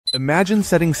Imagine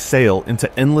setting sail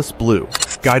into endless blue,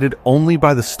 guided only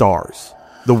by the stars,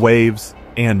 the waves,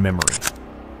 and memory.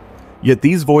 Yet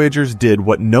these voyagers did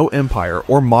what no empire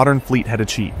or modern fleet had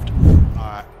achieved.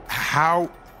 How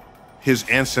his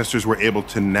ancestors were able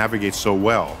to navigate so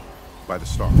well by the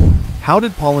stars. How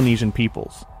did Polynesian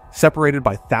peoples, separated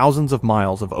by thousands of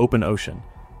miles of open ocean,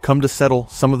 come to settle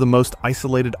some of the most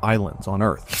isolated islands on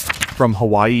Earth, from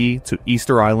Hawaii to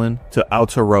Easter Island to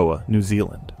Aotearoa, New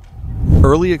Zealand?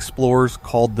 Early explorers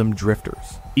called them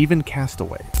drifters, even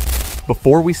castaways.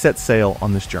 Before we set sail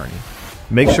on this journey,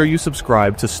 make sure you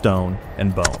subscribe to Stone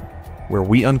and Bone, where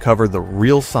we uncover the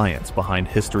real science behind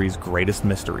history's greatest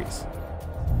mysteries,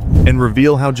 and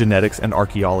reveal how genetics and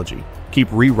archaeology keep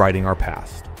rewriting our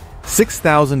past.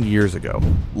 6,000 years ago,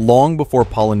 long before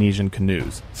Polynesian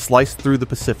canoes sliced through the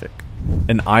Pacific,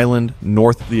 an island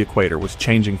north of the equator was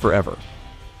changing forever.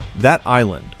 That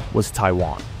island was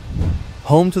Taiwan,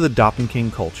 home to the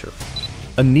Dopinking culture,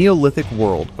 a Neolithic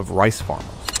world of rice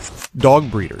farmers, dog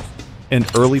breeders, and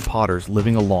early potters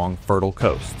living along fertile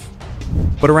coasts.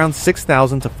 But around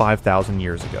 6,000 to 5,000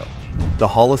 years ago, the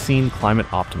Holocene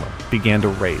climate optimum began to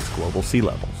raise global sea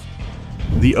levels.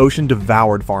 The ocean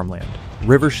devoured farmland,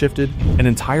 rivers shifted, and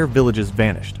entire villages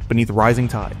vanished beneath rising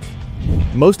tides.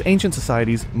 Most ancient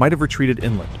societies might have retreated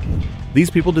inland.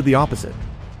 These people did the opposite.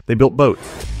 They built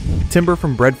boats. Timber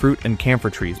from breadfruit and camphor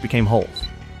trees became hulls.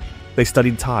 They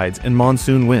studied tides and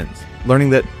monsoon winds,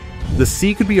 learning that the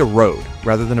sea could be a road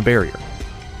rather than a barrier.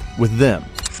 With them,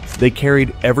 they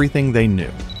carried everything they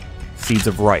knew: seeds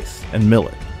of rice and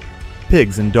millet,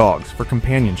 pigs and dogs for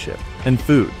companionship and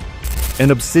food,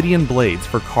 and obsidian blades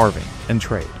for carving and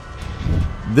trade.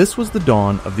 This was the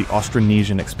dawn of the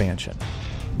Austronesian expansion,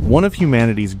 one of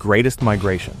humanity's greatest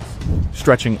migrations,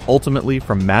 stretching ultimately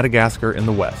from Madagascar in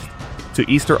the west to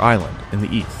Easter Island in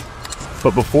the east.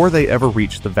 But before they ever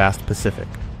reached the vast Pacific,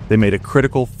 they made a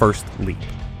critical first leap: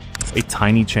 a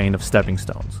tiny chain of stepping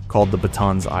stones called the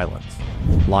Batons Islands,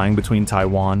 lying between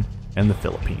Taiwan and the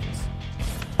Philippines.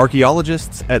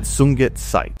 Archaeologists at Sungit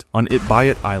site on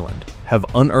Itbayat Island have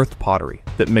unearthed pottery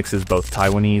that mixes both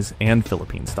Taiwanese and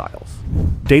Philippine styles,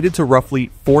 dated to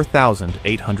roughly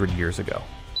 4,800 years ago.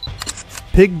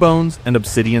 Pig bones and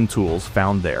obsidian tools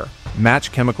found there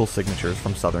match chemical signatures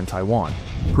from southern Taiwan,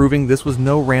 proving this was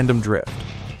no random drift.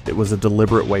 It was a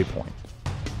deliberate waypoint.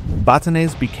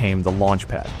 Batanes became the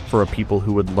launchpad for a people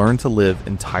who would learn to live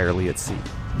entirely at sea.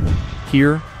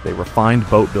 Here, they refined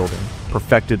boat building,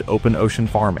 perfected open ocean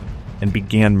farming, and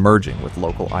began merging with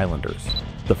local islanders,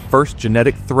 the first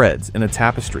genetic threads in a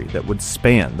tapestry that would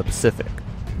span the Pacific.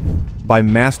 By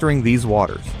mastering these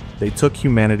waters, they took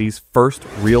humanity's first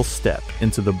real step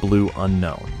into the blue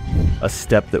unknown, a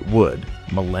step that would,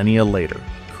 millennia later,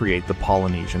 create the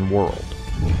Polynesian world.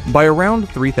 By around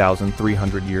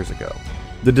 3,300 years ago,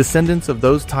 the descendants of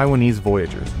those Taiwanese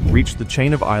voyagers reached the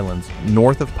chain of islands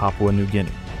north of Papua New Guinea,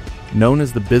 known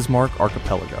as the Bismarck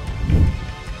Archipelago.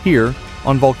 Here,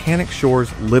 on volcanic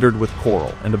shores littered with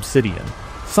coral and obsidian,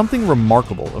 something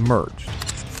remarkable emerged: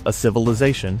 a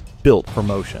civilization built for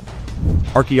motion.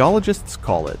 Archaeologists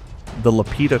call it the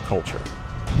Lapita culture.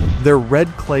 Their red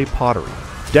clay pottery,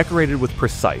 decorated with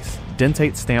precise,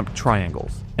 dentate-stamped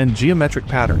triangles and geometric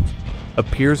patterns,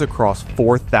 appears across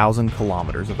 4,000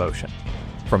 kilometers of ocean,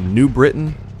 from New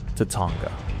Britain to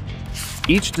Tonga.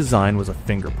 Each design was a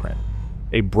fingerprint,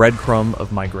 a breadcrumb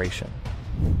of migration.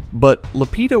 But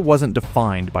Lapita wasn't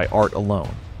defined by art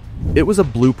alone. It was a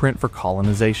blueprint for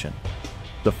colonization,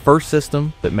 the first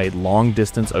system that made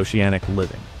long-distance oceanic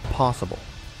living possible.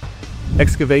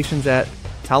 Excavations at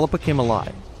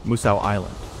Talapakimalai, Musau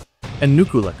Island, and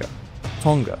Nukuleka,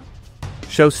 Tonga,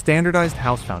 show standardized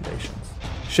house foundations,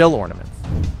 shell ornaments,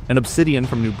 and obsidian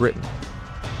from New Britain,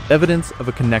 evidence of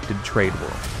a connected trade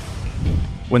world.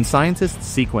 When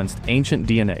scientists sequenced ancient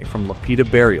DNA from Lapita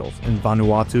burials in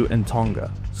Vanuatu and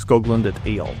Tonga, Skoglund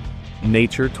et al.,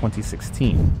 Nature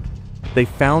 2016, they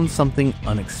found something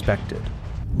unexpected.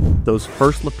 Those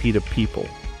first Lapita people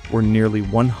were nearly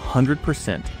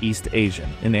 100% East Asian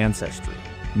in ancestry,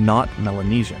 not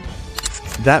Melanesian.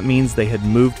 That means they had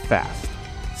moved fast,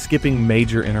 skipping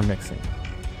major intermixing,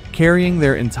 carrying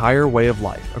their entire way of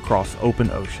life across open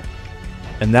ocean.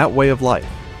 And that way of life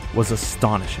was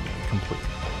astonishingly complete.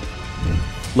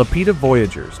 Lapita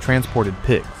voyagers transported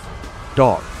pigs,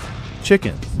 dogs,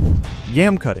 chickens,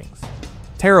 yam cuttings,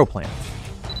 taro plants,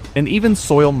 and even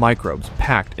soil microbes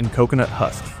packed in coconut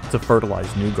husks to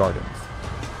fertilize new gardens.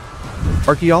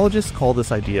 Archaeologists call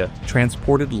this idea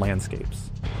transported landscapes.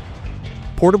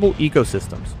 Portable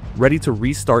ecosystems ready to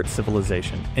restart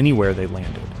civilization anywhere they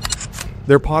landed.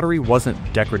 Their pottery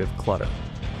wasn't decorative clutter.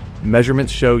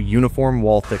 Measurements show uniform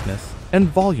wall thickness, and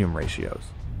volume ratios.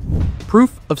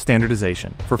 Proof of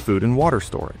standardization for food and water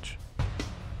storage.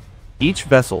 Each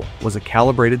vessel was a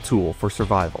calibrated tool for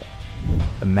survival.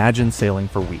 Imagine sailing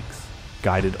for weeks,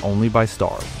 guided only by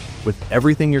stars, with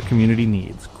everything your community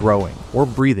needs growing or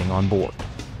breathing on board.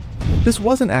 This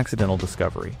wasn't accidental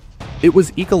discovery. It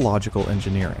was ecological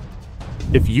engineering.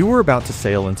 If you were about to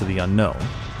sail into the unknown,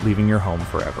 leaving your home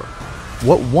forever,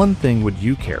 what one thing would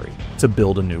you carry to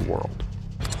build a new world?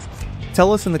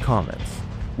 Tell us in the comments.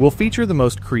 We'll feature the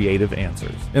most creative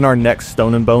answers in our next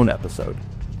Stone and Bone episode.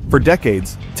 For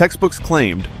decades, textbooks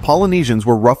claimed Polynesians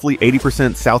were roughly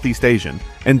 80% Southeast Asian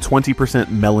and 20%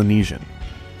 Melanesian,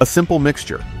 a simple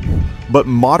mixture. But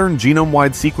modern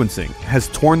genome-wide sequencing has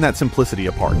torn that simplicity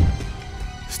apart.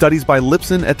 Studies by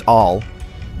Lipson et al.,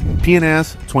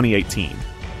 Pianaz 2018,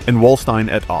 and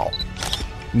Wolstein et al.,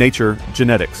 Nature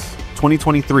Genetics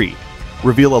 2023,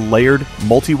 reveal a layered,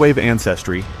 multi-wave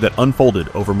ancestry that unfolded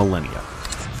over millennia.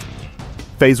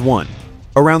 Phase 1,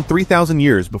 around 3,000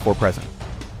 years before present.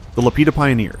 The Lapita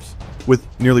pioneers, with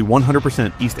nearly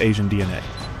 100% East Asian DNA.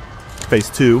 Phase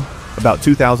 2, about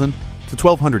 2,000 to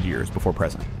 1,200 years before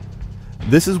present.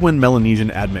 This is when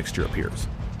Melanesian admixture appears,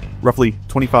 roughly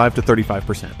 25 to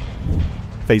 35%.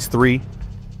 Phase 3,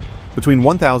 between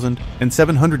 1,000 and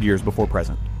 700 years before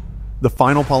present. The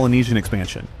final Polynesian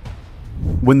expansion,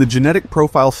 when the genetic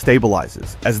profile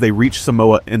stabilizes as they reach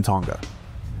Samoa and Tonga.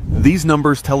 These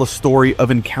numbers tell a story of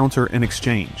encounter and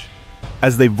exchange.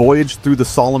 As they voyaged through the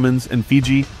Solomons and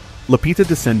Fiji, Lapita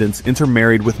descendants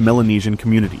intermarried with Melanesian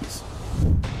communities.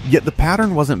 Yet the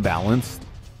pattern wasn't balanced,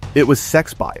 it was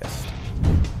sex-biased.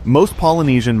 Most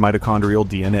Polynesian mitochondrial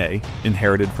DNA,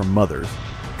 inherited from mothers,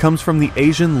 comes from the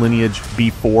Asian lineage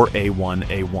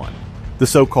B4A1A1, the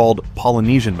so-called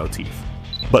Polynesian motif.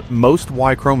 But most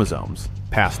Y chromosomes,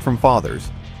 passed from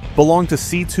fathers, belong to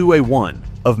C2A1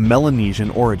 of Melanesian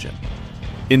origin.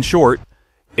 In short,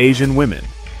 Asian women,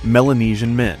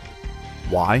 Melanesian men.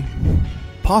 Why?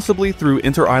 Possibly through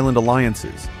inter-island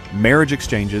alliances, marriage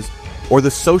exchanges, or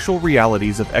the social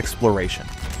realities of exploration.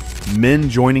 Men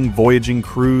joining voyaging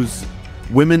crews,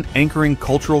 women anchoring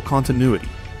cultural continuity.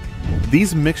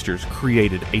 These mixtures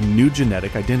created a new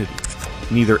genetic identity,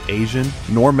 neither Asian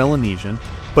nor Melanesian,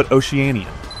 but Oceanian.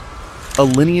 A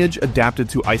lineage adapted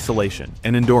to isolation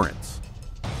and endurance.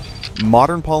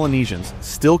 Modern Polynesians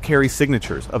still carry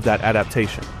signatures of that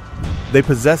adaptation. They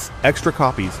possess extra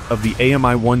copies of the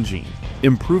AMI1 gene,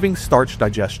 improving starch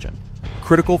digestion,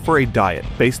 critical for a diet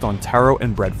based on taro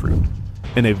and breadfruit,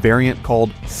 and a variant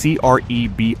called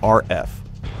CREBRF,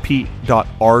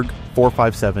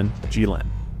 P.ARG457GLN,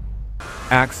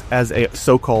 acts as a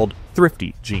so-called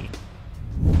thrifty gene.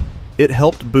 It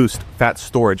helped boost fat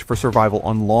storage for survival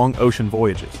on long ocean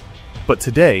voyages, but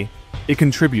today, it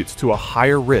contributes to a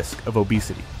higher risk of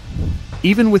obesity.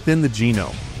 Even within the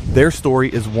genome, their story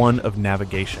is one of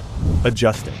navigation,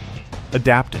 adjusting,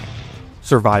 adapting,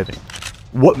 surviving.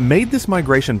 What made this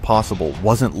migration possible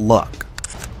wasn't luck.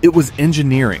 It was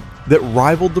engineering that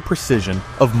rivaled the precision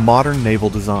of modern naval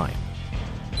design.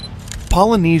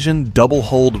 Polynesian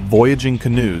double-hulled voyaging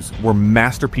canoes were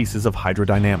masterpieces of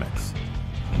hydrodynamics.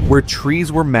 Where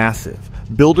trees were massive,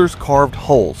 builders carved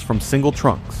hulls from single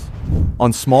trunks.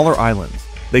 On smaller islands,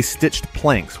 they stitched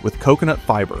planks with coconut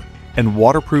fiber and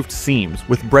waterproofed seams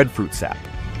with breadfruit sap.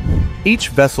 Each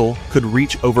vessel could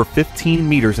reach over 15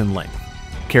 meters in length,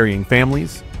 carrying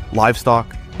families,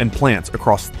 livestock, and plants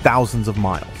across thousands of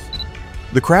miles.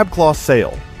 The crab-claw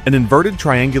sail, an inverted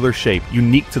triangular shape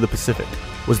unique to the Pacific,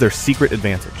 was their secret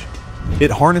advantage.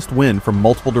 It harnessed wind from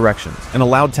multiple directions and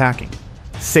allowed tacking,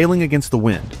 sailing against the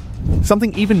wind,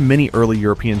 something even many early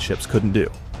European ships couldn't do.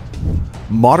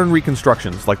 Modern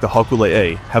reconstructions like the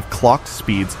Hokulea have clocked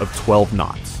speeds of 12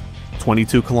 knots,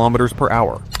 22 kilometers per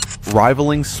hour,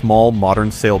 rivaling small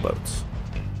modern sailboats.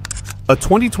 A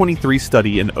 2023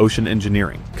 study in ocean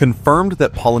engineering confirmed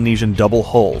that Polynesian double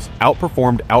hulls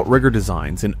outperformed outrigger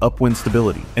designs in upwind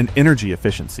stability and energy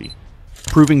efficiency,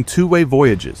 proving two-way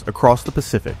voyages across the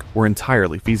Pacific were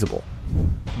entirely feasible.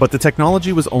 But the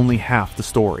technology was only half the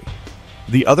story.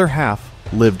 The other half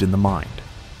lived in the mind.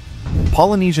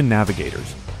 Polynesian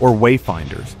navigators, or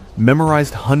wayfinders,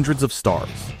 memorized hundreds of stars,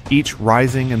 each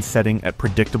rising and setting at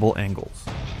predictable angles.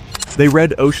 They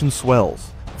read ocean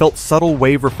swells, felt subtle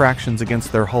wave refractions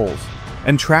against their hulls,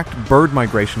 and tracked bird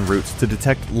migration routes to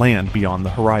detect land beyond the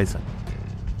horizon.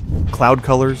 Cloud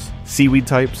colors, seaweed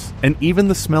types, and even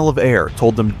the smell of air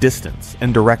told them distance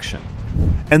and direction.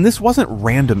 And this wasn't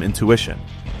random intuition.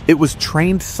 It was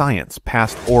trained science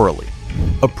passed orally.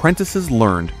 Apprentices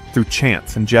learned through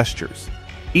chants and gestures,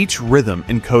 each rhythm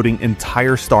encoding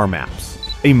entire star maps.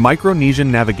 A Micronesian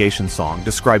navigation song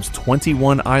describes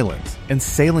 21 islands and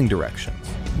sailing directions,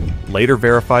 later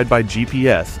verified by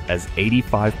GPS as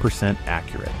 85%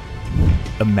 accurate.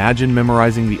 Imagine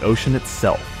memorizing the ocean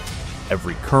itself,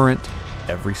 every current,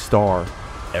 every star,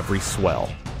 every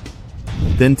swell.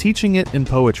 Then teaching it in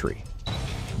poetry.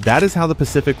 That is how the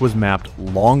Pacific was mapped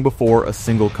long before a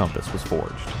single compass was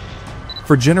forged.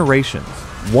 For generations,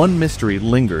 one mystery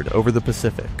lingered over the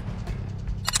Pacific.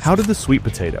 How did the sweet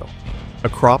potato, a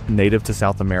crop native to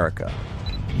South America,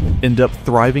 end up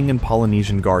thriving in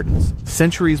Polynesian gardens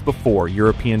centuries before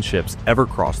European ships ever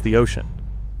crossed the ocean?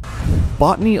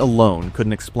 Botany alone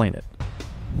couldn't explain it.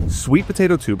 Sweet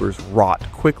potato tubers rot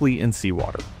quickly in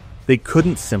seawater. They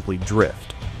couldn't simply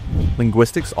drift.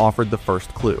 Linguistics offered the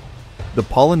first clue. The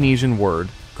Polynesian word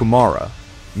kumara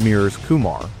mirrors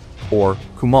kumar, or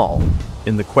kumal,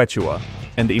 in the Quechua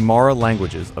and Aymara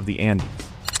languages of the Andes.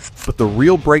 But the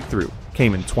real breakthrough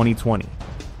came in 2020,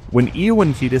 when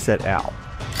Ioannidis et al.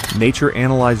 Nature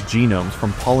analyzed genomes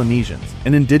from Polynesians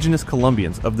and indigenous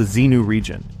Colombians of the Xenu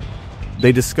region.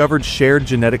 They discovered shared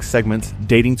genetic segments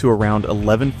dating to around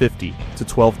 1150 to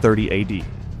 1230 AD.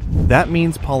 That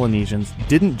means Polynesians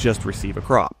didn't just receive a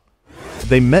crop.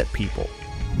 They met people.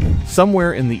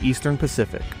 Somewhere in the eastern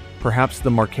Pacific, perhaps the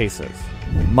Marquesas,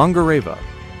 Mangareva,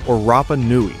 or Rapa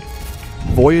Nui,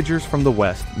 voyagers from the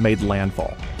west made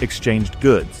landfall, exchanged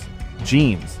goods,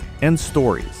 genes, and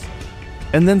stories,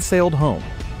 and then sailed home.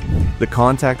 The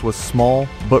contact was small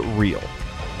but real,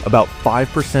 about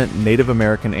 5% Native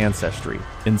American ancestry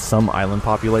in some island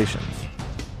populations.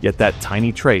 Yet that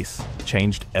tiny trace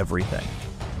changed everything.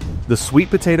 The sweet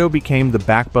potato became the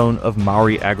backbone of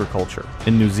Maori agriculture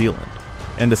in New Zealand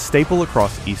and a staple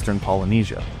across eastern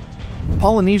Polynesia.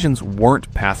 Polynesians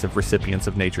weren't passive recipients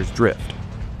of nature's drift.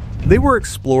 They were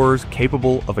explorers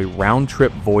capable of a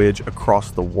round-trip voyage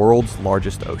across the world's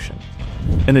largest ocean,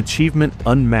 an achievement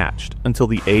unmatched until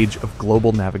the age of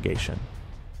global navigation.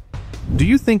 Do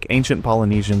you think ancient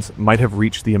Polynesians might have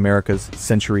reached the Americas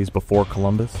centuries before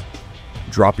Columbus?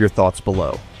 Drop your thoughts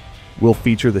below. We'll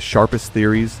feature the sharpest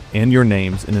theories and your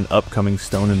names in an upcoming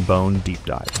Stone and Bone deep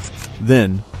dive.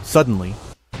 Then, suddenly,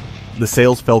 the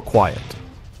sails fell quiet.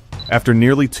 After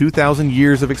nearly 2,000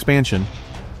 years of expansion,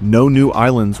 no new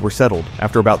islands were settled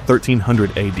after about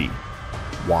 1300 AD.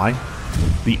 Why?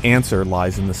 The answer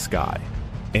lies in the sky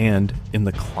and in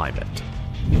the climate.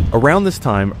 Around this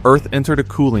time, Earth entered a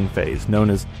cooling phase known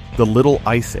as the Little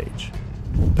Ice Age.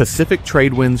 Pacific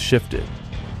trade winds shifted.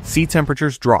 Sea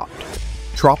temperatures dropped.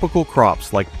 Tropical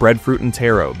crops like breadfruit and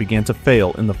taro began to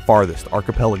fail in the farthest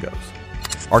archipelagos.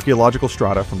 Archaeological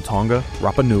strata from Tonga,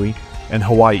 Rapa Nui, and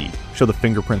Hawaii show the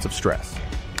fingerprints of stress.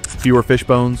 Fewer fish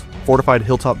bones, fortified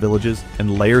hilltop villages,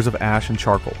 and layers of ash and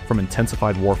charcoal from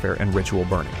intensified warfare and ritual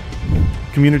burning.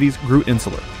 Communities grew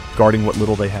insular, guarding what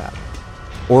little they had.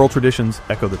 Oral traditions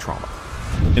echo the trauma.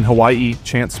 In Hawaii,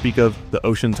 chants speak of the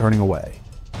ocean turning away.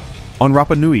 On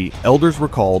Rapa Nui, elders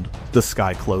recalled the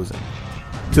sky closing.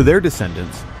 To their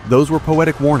descendants, those were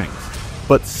poetic warnings,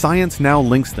 but science now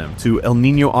links them to El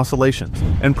Niño oscillations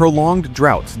and prolonged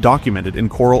droughts documented in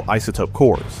coral isotope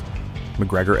cores.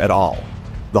 McGregor et al.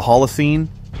 The Holocene,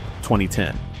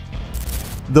 2010.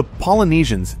 The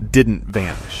Polynesians didn't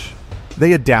vanish.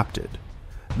 They adapted.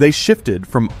 They shifted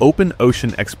from open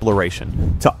ocean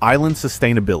exploration to island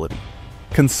sustainability,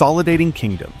 consolidating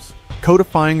kingdoms,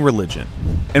 codifying religion,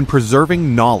 and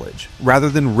preserving knowledge rather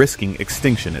than risking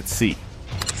extinction at sea.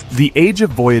 The age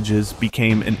of voyages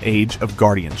became an age of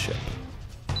guardianship.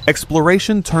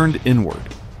 Exploration turned inward,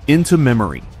 into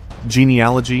memory,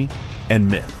 genealogy, and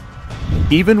myth.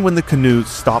 Even when the canoes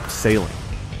stopped sailing,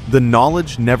 the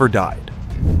knowledge never died.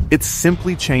 It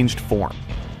simply changed form.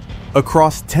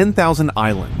 Across 10,000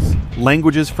 islands,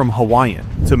 languages from Hawaiian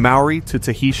to Maori to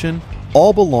Tahitian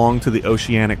all belong to the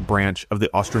oceanic branch of the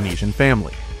Austronesian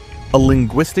family. A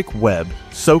linguistic web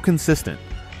so consistent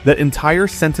that entire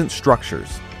sentence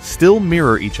structures still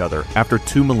mirror each other after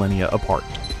 2 millennia apart.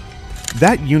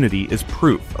 That unity is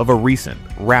proof of a recent,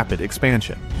 rapid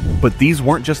expansion. But these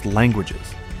weren't just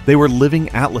languages. They were living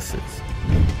atlases.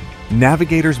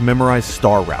 Navigators memorized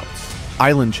star routes,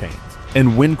 island chains,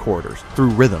 and wind corridors through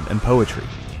rhythm and poetry.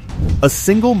 A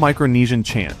single Micronesian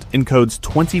chant encodes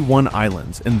 21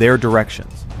 islands and their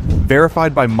directions,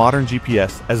 verified by modern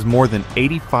GPS as more than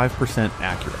 85%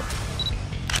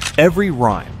 accurate. Every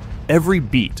rhyme, every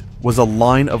beat was a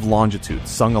line of longitude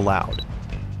sung aloud.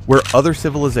 Where other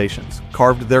civilizations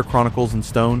carved their chronicles in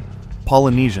stone,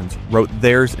 Polynesians wrote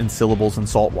theirs in syllables and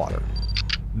saltwater.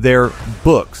 Their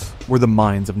books were the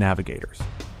minds of navigators,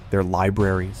 their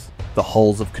libraries, the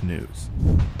hulls of canoes.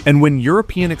 And when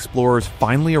European explorers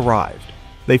finally arrived,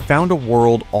 They found a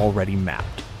world already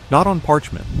mapped, not on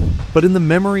parchment, but in the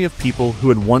memory of people who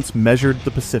had once measured the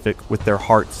Pacific with their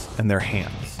hearts and their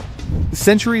hands.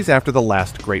 Centuries after the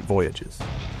last great voyages,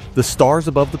 the stars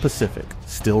above the Pacific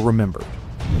still remembered.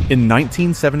 In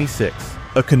 1976,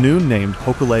 a canoe named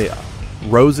Hokulea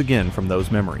rose again from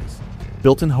those memories,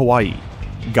 built in Hawaii,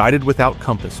 guided without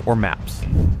compass or maps,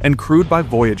 and crewed by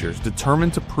voyagers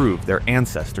determined to prove their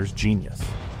ancestors' genius.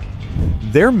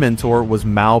 Their mentor was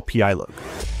Mau Piailug,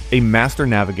 a master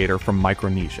navigator from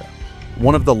Micronesia,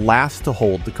 one of the last to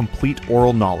hold the complete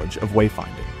oral knowledge of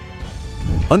wayfinding.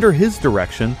 Under his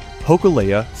direction,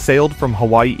 Hokulea sailed from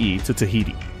Hawaii to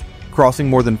Tahiti, crossing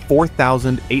more than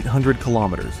 4,800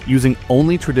 kilometers using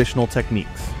only traditional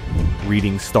techniques,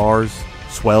 reading stars,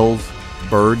 swells,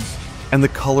 birds, and the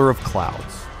color of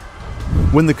clouds.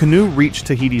 When the canoe reached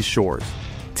Tahiti's shores,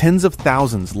 tens of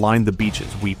thousands lined the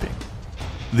beaches weeping.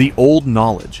 The old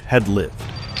knowledge had lived.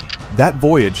 That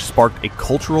voyage sparked a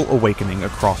cultural awakening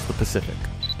across the Pacific.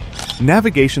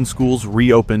 Navigation schools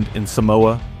reopened in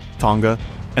Samoa, Tonga,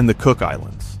 and the Cook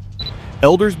Islands.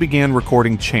 Elders began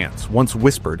recording chants once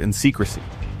whispered in secrecy.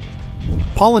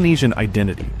 Polynesian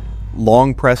identity,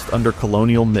 long pressed under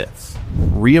colonial myths,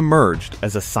 re-emerged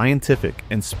as a scientific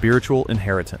and spiritual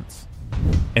inheritance.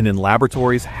 And in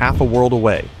laboratories half a world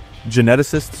away,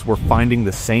 geneticists were finding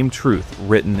the same truth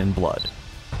written in blood.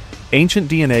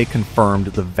 Ancient DNA confirmed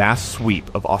the vast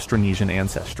sweep of Austronesian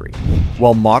ancestry,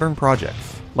 while modern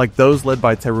projects, like those led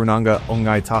by Te Runanga o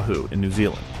Ngai Tahu in New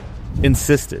Zealand,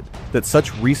 insisted that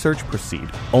such research proceed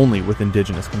only with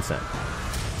indigenous consent.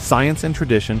 Science and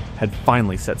tradition had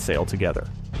finally set sail together.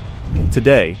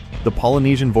 Today, the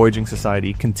Polynesian Voyaging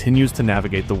Society continues to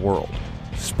navigate the world,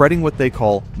 spreading what they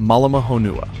call Malama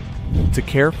Honua, to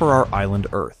care for our island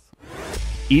Earth.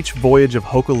 Each voyage of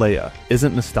Hokulea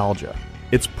isn't nostalgia,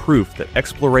 it's proof that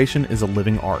exploration is a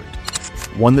living art,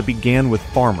 one that began with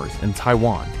farmers in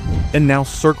Taiwan and now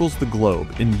circles the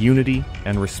globe in unity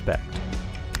and respect.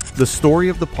 The story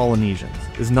of the Polynesians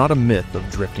is not a myth of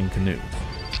drifting canoes.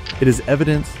 It is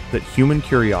evidence that human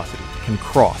curiosity can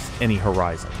cross any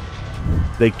horizon.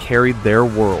 They carried their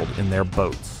world in their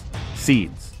boats,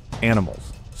 seeds,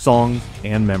 animals, songs,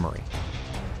 and memory.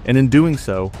 And in doing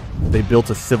so, they built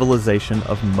a civilization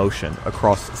of motion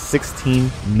across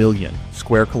 16 million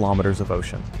square kilometers of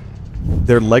ocean.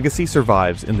 Their legacy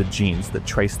survives in the genes that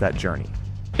trace that journey,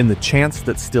 in the chants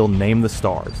that still name the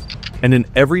stars, and in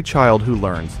every child who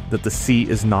learns that the sea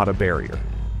is not a barrier,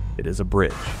 it is a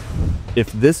bridge.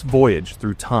 If this voyage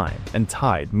through time and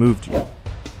tide moved you,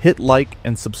 hit like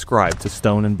and subscribe to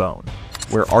Stone and Bone,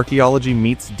 where archaeology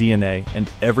meets DNA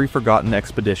and every forgotten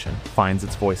expedition finds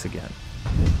its voice again.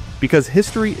 Because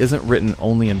history isn't written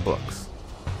only in books.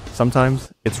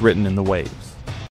 Sometimes it's written in the waves.